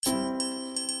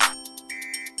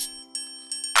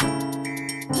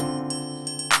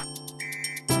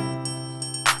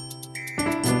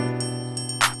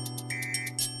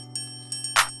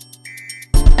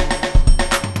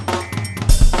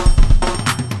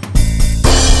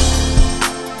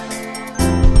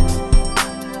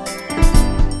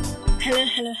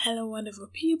Hello, wonderful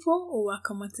people.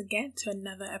 Welcome once again to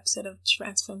another episode of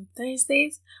Transform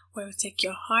Thursdays, where we take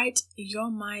your heart,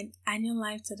 your mind, and your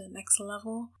life to the next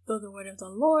level through the word of the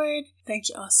Lord. Thank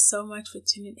you all so much for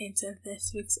tuning into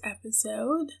this week's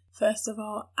episode. First of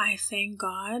all, I thank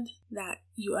God that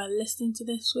you are listening to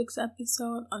this week's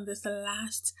episode on this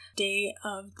last day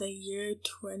of the year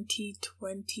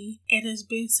 2020. It has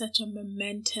been such a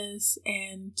momentous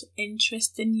and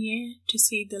interesting year, to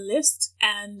say the least,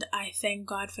 and I thank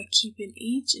God for keeping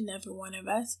each and every one of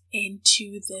us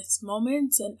into this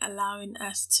moment and allowing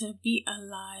us to be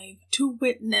alive to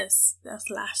witness this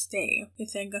last day. We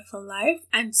thank God for life.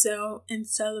 And so, in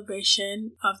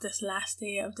celebration of this last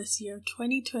day of this year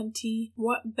 2020,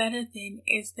 what better thing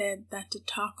is there than to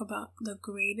talk about the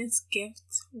greatest gift,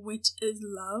 which is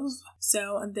love?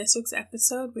 So on this week's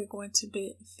episode, we're going to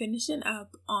be finishing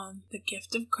up on the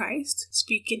gift of Christ,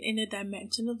 speaking in the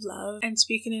dimension of love and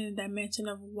speaking in the dimension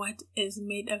of what is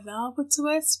made available to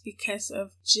us because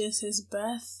of Jesus'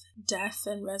 birth, death,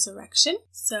 and resurrection.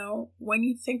 So when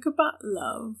you think about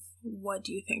love, what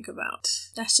do you think about?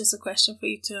 That's just a question for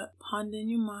you to ponder in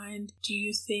your mind. Do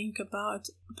you think about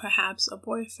perhaps a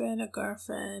boyfriend, a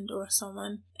girlfriend, or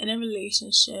someone in a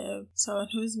relationship, someone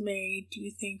who's married? Do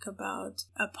you think about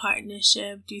a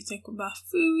partnership? Do you think about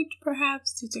food,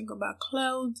 perhaps? Do you think about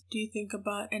clothes? Do you think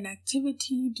about an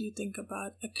activity? Do you think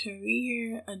about a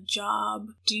career, a job?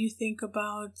 Do you think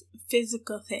about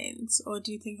physical things? Or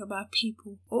do you think about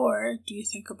people? Or do you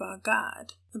think about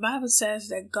God? The Bible says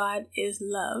that God is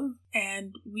love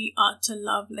and we ought to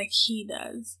love like He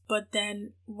does. But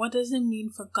then what does it mean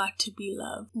for God to be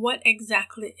love? What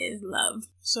exactly is love?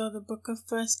 So the book of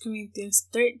 1 Corinthians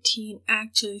 13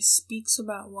 actually speaks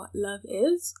about what love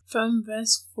is. From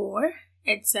verse 4,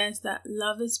 it says that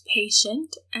love is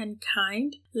patient and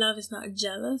kind. Love is not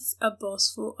jealous or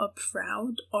boastful or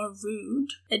proud or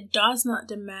rude. It does not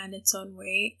demand its own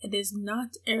way. It is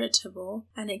not irritable,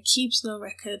 and it keeps no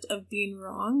record of being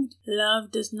wronged.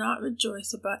 Love does not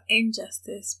rejoice about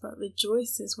injustice, but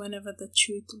rejoices whenever the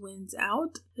truth wins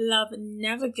out. Love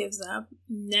never gives up,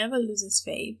 never loses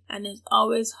faith, and is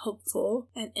always hopeful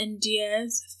and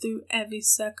endures through every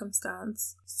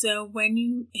circumstance. So when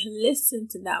you listen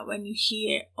to that, when you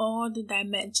hear all the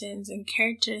dimensions and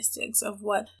characteristics of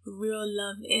what real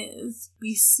love is,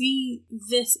 we see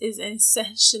this is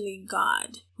essentially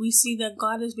God. We see that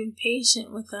God has been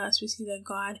patient with us. We see that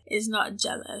God is not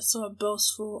jealous or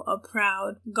boastful or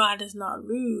proud. God is not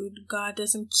rude. God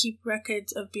doesn't keep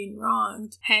records of being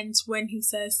wronged. Hence, when He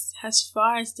says, as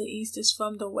far as the east is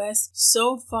from the west,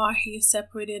 so far He has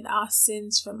separated our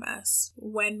sins from us.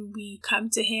 When we come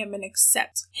to Him and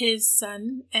accept His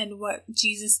Son and what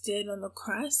Jesus did on the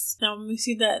cross, now when we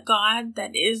see that God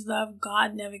that is love,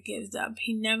 God never gives up.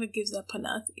 He never gives up on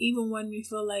us. Even when we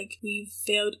feel like we've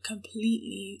failed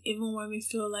completely, even when we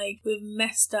feel like we've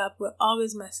messed up, we're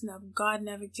always messing up, God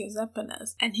never gives up on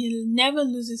us. And He never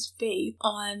loses faith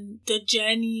on the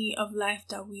journey of life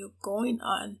that we are going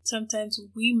on. Sometimes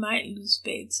we might lose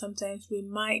faith. Sometimes we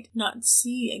might not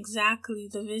see exactly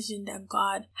the vision that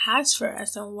God has for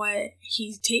us and what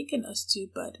He's taken us to,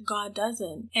 but God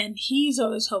doesn't. And He's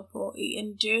always hopeful. He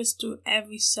endures through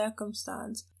every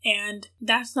circumstance. And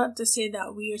that's not to say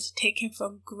that we are to take Him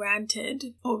for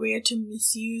granted or we are to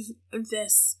misuse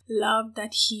this love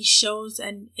that He shows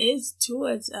and is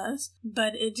towards us,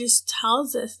 but it just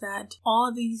tells us that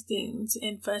all these things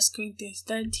in 1 Corinthians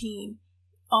 13,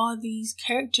 all these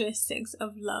characteristics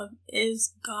of love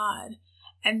is God.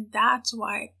 And that's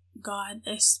why God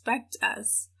expects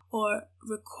us or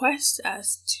requests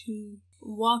us to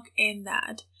walk in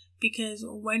that. Because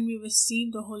when we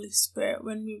receive the Holy Spirit,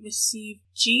 when we receive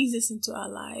Jesus into our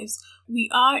lives, we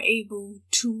are able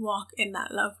to walk in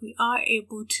that love. We are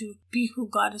able to be who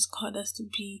God has called us to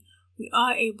be. We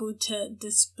are able to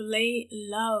display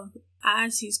love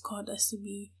as He's called us to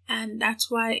be. And that's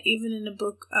why even in the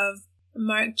book of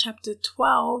Mark chapter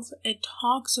 12, it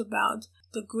talks about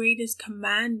the greatest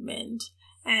commandment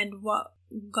and what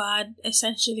God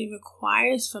essentially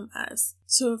requires from us.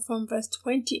 So from verse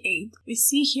 28, we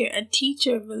see here a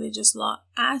teacher of religious law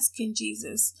asking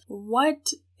Jesus,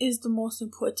 what is the most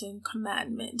important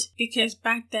commandment? Because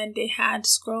back then they had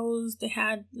scrolls, they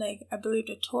had I believe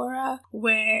the Torah,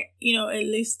 where, it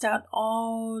lists out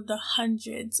all the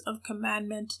hundreds of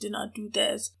commandments, do not do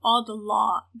this, all the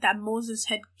law that Moses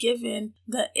had given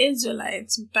the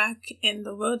Israelites back in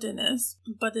the wilderness.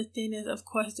 But the thing is, of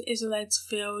course, the Israelites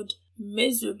failed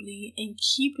miserably in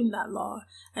keeping that law,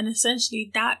 and essentially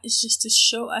that is just to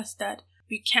show us that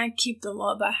we can't keep the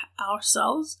law by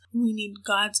ourselves. We need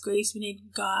God's grace. We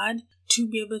need God to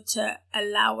be able to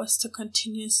allow us to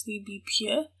continuously be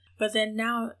pure. But then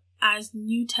now as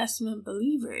New Testament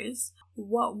believers,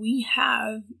 what we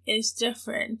have is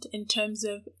different in terms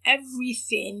of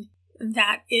everything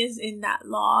that is in that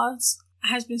laws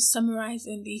has been summarized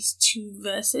in these 2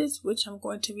 verses, which I'm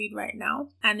going to read right now.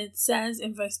 And it says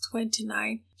in verse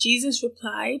 29, Jesus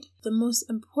replied, "The most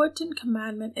important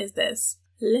commandment is this: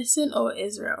 Listen, O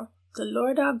Israel, the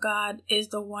Lord our God is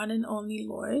the one and only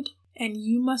Lord, and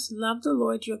you must love the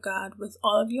Lord your God with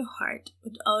all of your heart,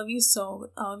 with all of your soul,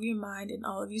 with all of your mind, and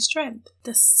all of your strength.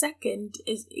 The second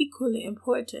is equally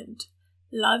important.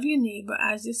 Love your neighbor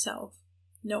as yourself.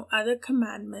 No other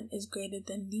commandment is greater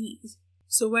than these."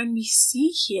 So when we see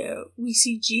here, we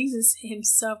see Jesus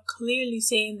himself clearly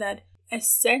saying that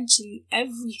essentially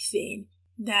everything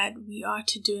that we are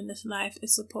to do in this life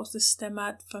is supposed to stem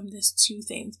out from these 2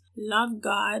 things. Love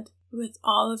God with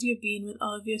all of your being, with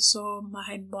all of your soul,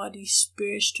 mind, body,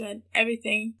 spirit, strength,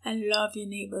 everything, and love your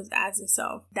neighbors as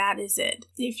yourself. That is it.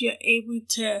 If you're able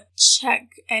to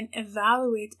check and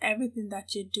evaluate everything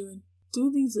that you're doing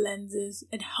through these lenses,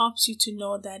 it helps you to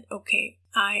know that, okay,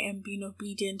 I am being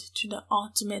obedient to the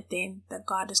ultimate thing that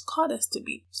God has called us to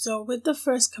be. So with the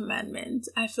first commandment,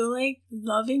 I feel like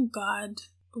loving God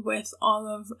with all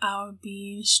of our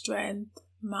being, strength,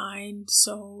 mind,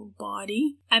 soul,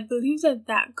 body, I believe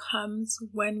that comes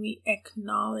when we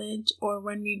acknowledge or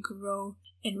when we grow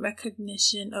in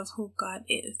recognition of who God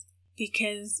is.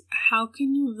 Because how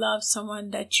can you love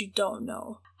someone that you don't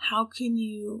know? How can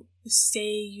you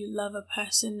say you love a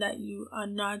person that you are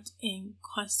not in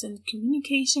constant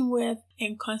communication with,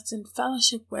 in constant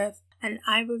fellowship with? And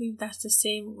I believe that's the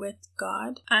same with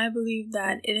God. I believe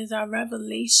that it is our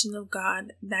revelation of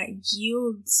God that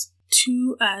yields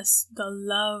to us the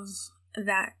love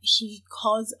that He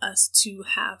calls us to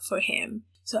have for Him.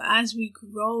 So as we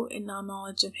grow in our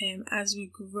knowledge of Him, as we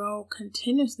grow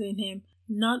continuously in Him,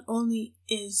 not only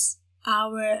is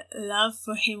our love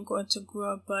for Him going to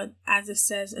grow, but as it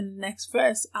says in the next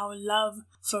verse, our love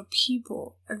for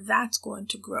people, that's going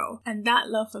to grow. And that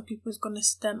love for people is going to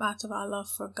stem out of our love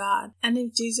for God. And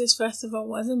if Jesus, first of all,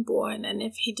 wasn't born, and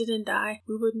if He didn't die,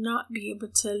 we would not be able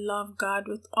to love God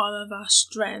with all of our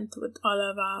strength, with all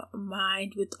of our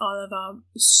mind, with all of our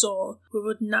soul. We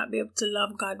would not be able to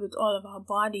love God with all of our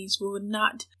bodies. We would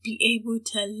not be able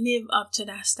to live up to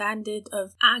that standard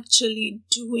of actually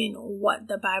doing what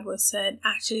the Bible said,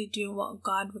 actually doing what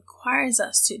God requires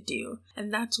us to do.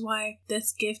 And that's why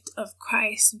this gift of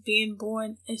Christ being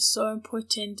born is so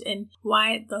important, and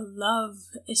why the love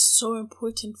is so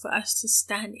important for us to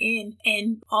stand in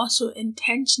and also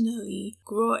intentionally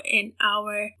grow in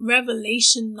our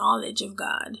revelation knowledge of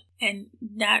God. And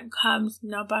that comes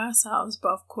not by ourselves,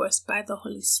 but of course by the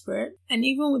Holy Spirit. And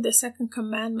even with the second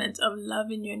commandment of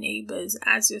loving your neighbors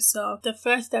as yourself, the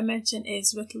first dimension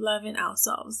is with loving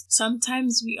ourselves.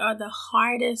 Sometimes we are the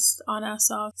hardest on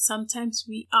ourselves. Sometimes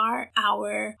we are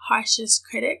our harshest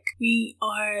critic. We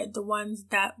are the ones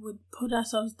that would put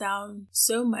ourselves down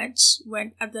so much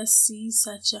when others see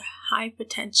such a high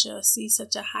potential, see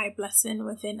such a high blessing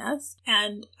within us.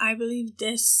 And I believe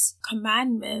this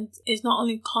commandment is not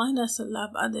only calling us to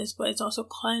love others, but it's also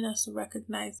calling us to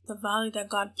recognize the value that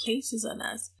God places on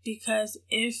us. Because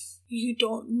if you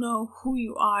don't know who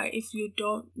you are, if you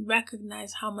don't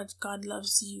recognize how much God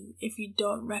loves you, if you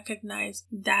don't recognize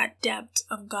that depth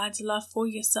of God's love for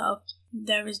yourself,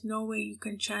 there is no way you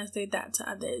can translate that to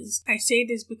others. I say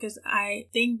this because I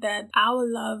think that our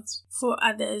love for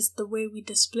others, the way we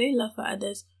display love for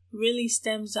others, really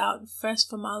stems out first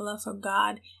from our love for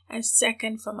God, and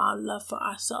second from our love for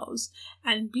ourselves,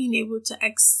 and being able to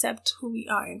accept who we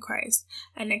are in Christ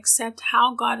and accept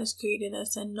how God has created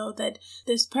us, and know that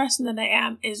this person that I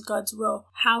am is God's will.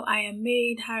 How I am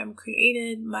made, how I'm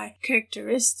created, my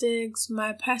characteristics,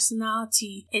 my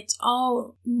personality, it's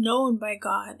all known by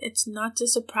God. It's not a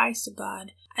surprise to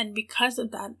God. And because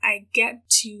of that, I get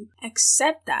to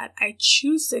accept that. I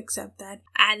choose to accept that.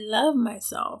 I love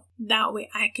myself. That way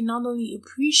I can not only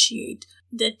appreciate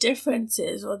the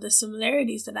differences or the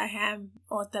similarities that I have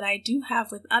or that I do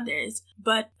have with others,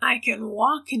 but I can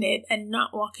walk in it and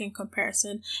not walk in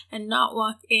comparison, and not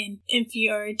walk in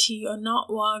inferiority, or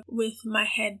not walk with my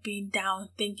head being down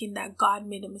thinking that God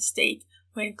made a mistake,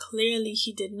 when clearly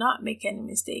He did not make any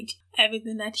mistake.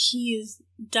 Everything that He is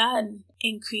done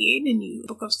in creating you. The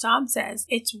book of Psalms says,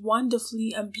 it's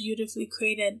wonderfully and beautifully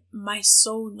created. My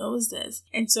soul knows this.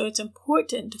 And so it's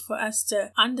important for us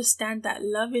to understand that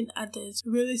loving others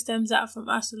really stems out from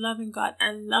us loving God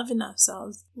and loving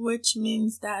ourselves, which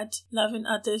means that loving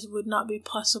others would not be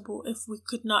possible if we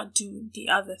could not do the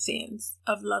other things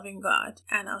of loving God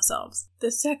and ourselves.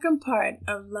 The second part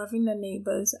of loving the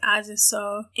neighbors as a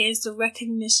soul is the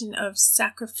recognition of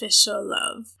sacrificial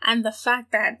love and the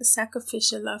fact that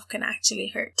sacrificial love can actually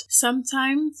hurt.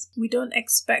 Sometimes we don't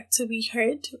expect to be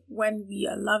hurt when we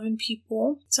are loving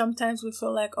people. Sometimes we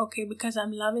feel like, okay, because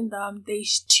I'm loving them, they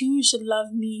too should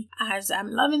love me as I'm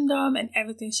loving them and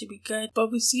everything should be good.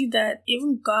 But we see that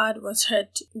even God was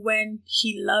hurt when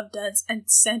he loved us and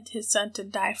sent his son to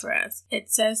die for us. It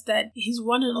says that his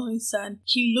one and only son,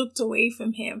 he looked away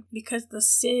from him because the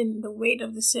weight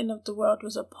of the sin of the world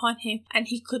was upon him and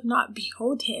he could not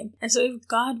behold him. And so if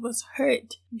God was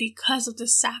hurt because of the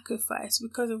sacrifice,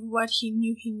 because of what he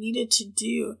knew he needed to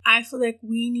do, I feel like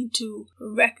we need to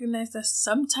recognize that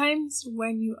sometimes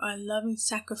when you are loving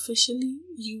sacrificially,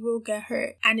 you will get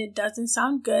hurt. And it doesn't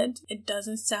sound good. It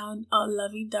doesn't sound all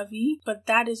lovey-dovey, but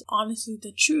that is honestly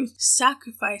the truth.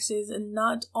 Sacrifices are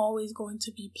not always going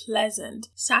to be pleasant.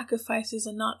 Sacrifices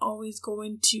are not always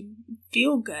going to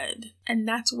feel good. And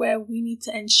that's where we need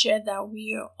to ensure that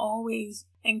we are always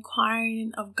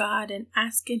inquiring of God and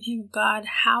asking him, God,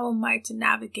 how am I to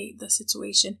navigate the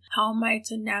situation? How am I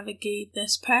to navigate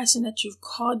this person that you've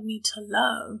called me to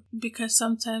love? Because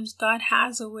sometimes God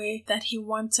has a way that he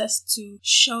wants us to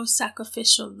show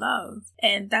sacrificial love.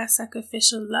 And that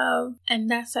sacrificial love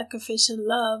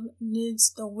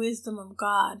needs the wisdom of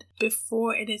God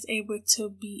before it is able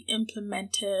to be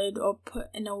implemented or put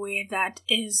in a way that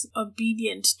is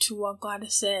obedient to what God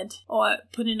has said, or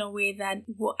put in a way that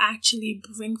will actually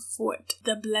bring forth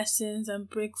the blessings and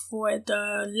bring forth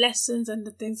the lessons and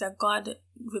the things that God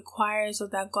requires or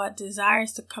that God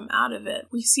desires to come out of it.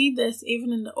 We see this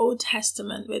even in the Old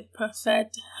Testament with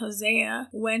Prophet Hosea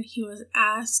when he was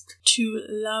asked to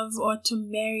love or to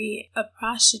marry a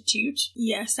prostitute.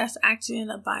 Yes, that's actually in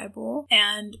the Bible.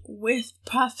 And with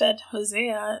Prophet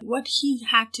Hosea, what he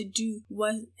had to do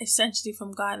was essentially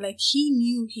from God. Like, he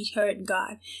knew he heard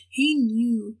God. He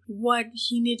knew what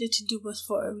he needed to do was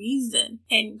for a reason.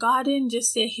 And God didn't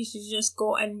just say he should just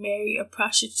go and marry a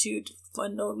prostitute for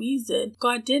no reason.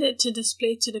 God did it to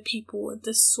display to the people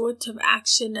the sort of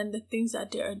action and the things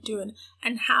that they are doing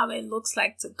and how it looks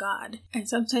like to God. And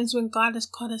sometimes when God has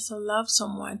called us to love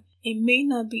someone, it may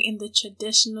not be in the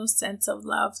traditional sense of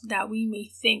love that we may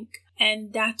think.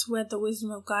 And that's where the wisdom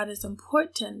of God is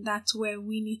important. That's where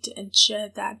we need to ensure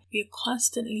that we are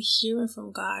constantly hearing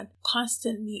from God,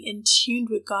 constantly in tune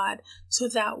with God, so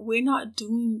that we're not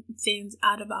doing things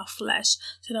out of our flesh,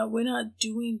 so that we're not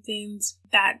doing things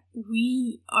that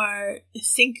we are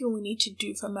thinking we need to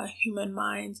do from our human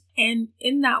minds. And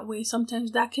in that way,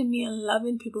 sometimes that can mean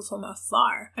loving people from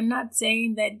afar. I'm not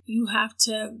saying that you have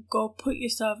to go put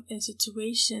yourself in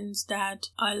situations that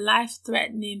are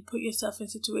life-threatening, put yourself in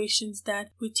situations that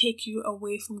would take you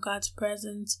away from God's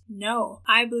presence. No,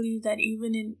 I believe that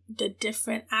even in the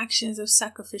different actions of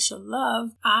sacrificial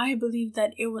love, I believe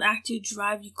that it would actually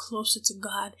drive you closer to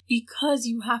God, because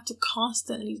you have to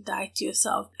constantly die to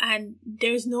yourself. And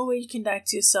there's no way you can die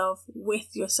to yourself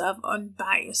with yourself and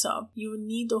by yourself. You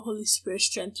need the Holy Spirit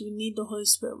strength. You need the Holy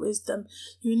Spirit wisdom.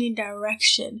 You need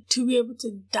direction to be able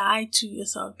to die to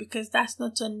yourself, because that's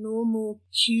not a normal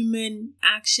human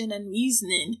action and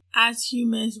reasoning. As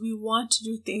humans, we want to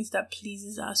do things that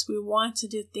pleases us. We want to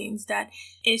do things that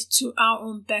is to our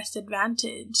own best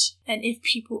advantage. And if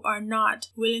people are not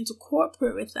willing to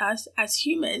cooperate with us as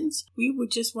humans, we would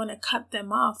just want to cut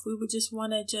them off. We would just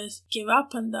want to just give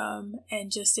up on them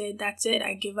and just say, that's it,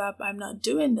 I give up, I'm not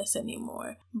doing this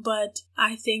anymore. But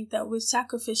I think that with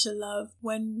sacrificial love,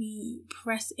 when we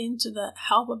press into the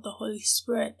help of the Holy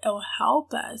Spirit, it will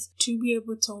help us to be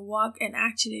able to walk and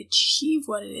actually achieve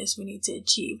what it is we need to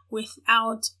achieve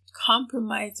without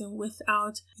compromising,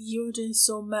 without yielding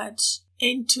so much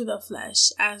into the flesh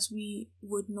as we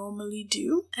would normally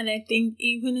do. And I think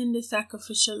even in the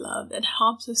sacrificial love, it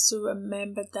helps us to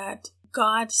remember that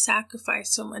God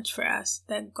sacrificed so much for us,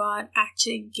 that God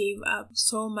actually gave up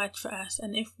so much for us.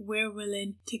 And if we're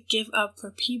willing to give up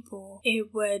for people,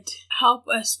 it would help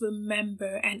us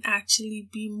remember and actually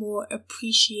be more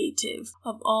appreciative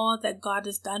of all that God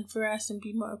has done for us, and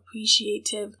be more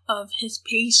appreciative of His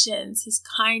patience, His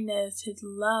kindness, His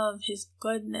love, His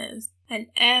goodness. and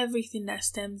everything that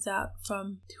stems out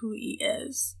from who He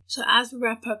is. So as we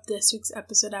wrap up this week's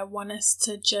episode, I want us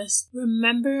to just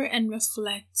remember and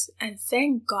reflect and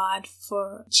thank God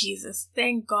for Jesus.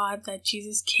 Thank God that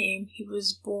Jesus came, He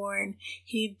was born,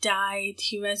 He died,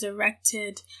 He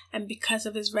resurrected, and because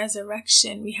of His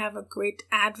resurrection, we have a great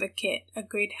advocate, a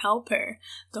great helper,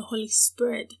 the Holy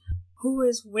Spirit, who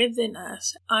is within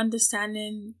us,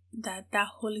 understanding that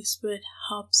Holy Spirit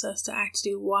helps us to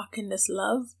actually walk in this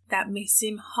love that may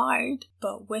seem hard,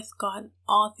 but with God,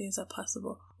 all things are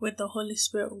possible. With the Holy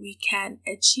Spirit, we can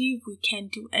achieve, we can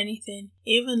do anything,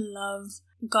 even love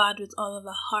God with all of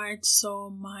our heart, soul,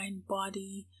 mind,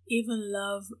 body, even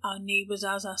love our neighbors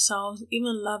as ourselves,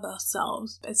 even love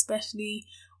ourselves, especially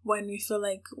when we feel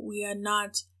like we are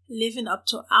not living up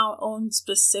to our own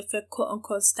specific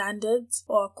quote-unquote standards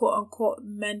or quote-unquote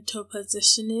mental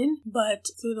positioning, but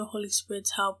through the Holy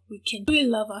Spirit's help, we can really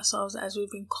love ourselves as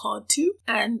we've been called to,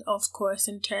 and of course,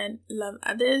 in turn, love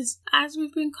others as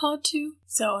we've been called to.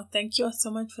 So thank you all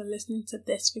so much for listening to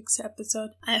this week's episode.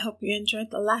 I hope you enjoyed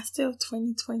the last day of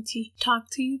 2020. Talk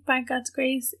to you by God's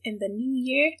grace in the new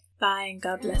year. Bye and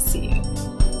God bless you.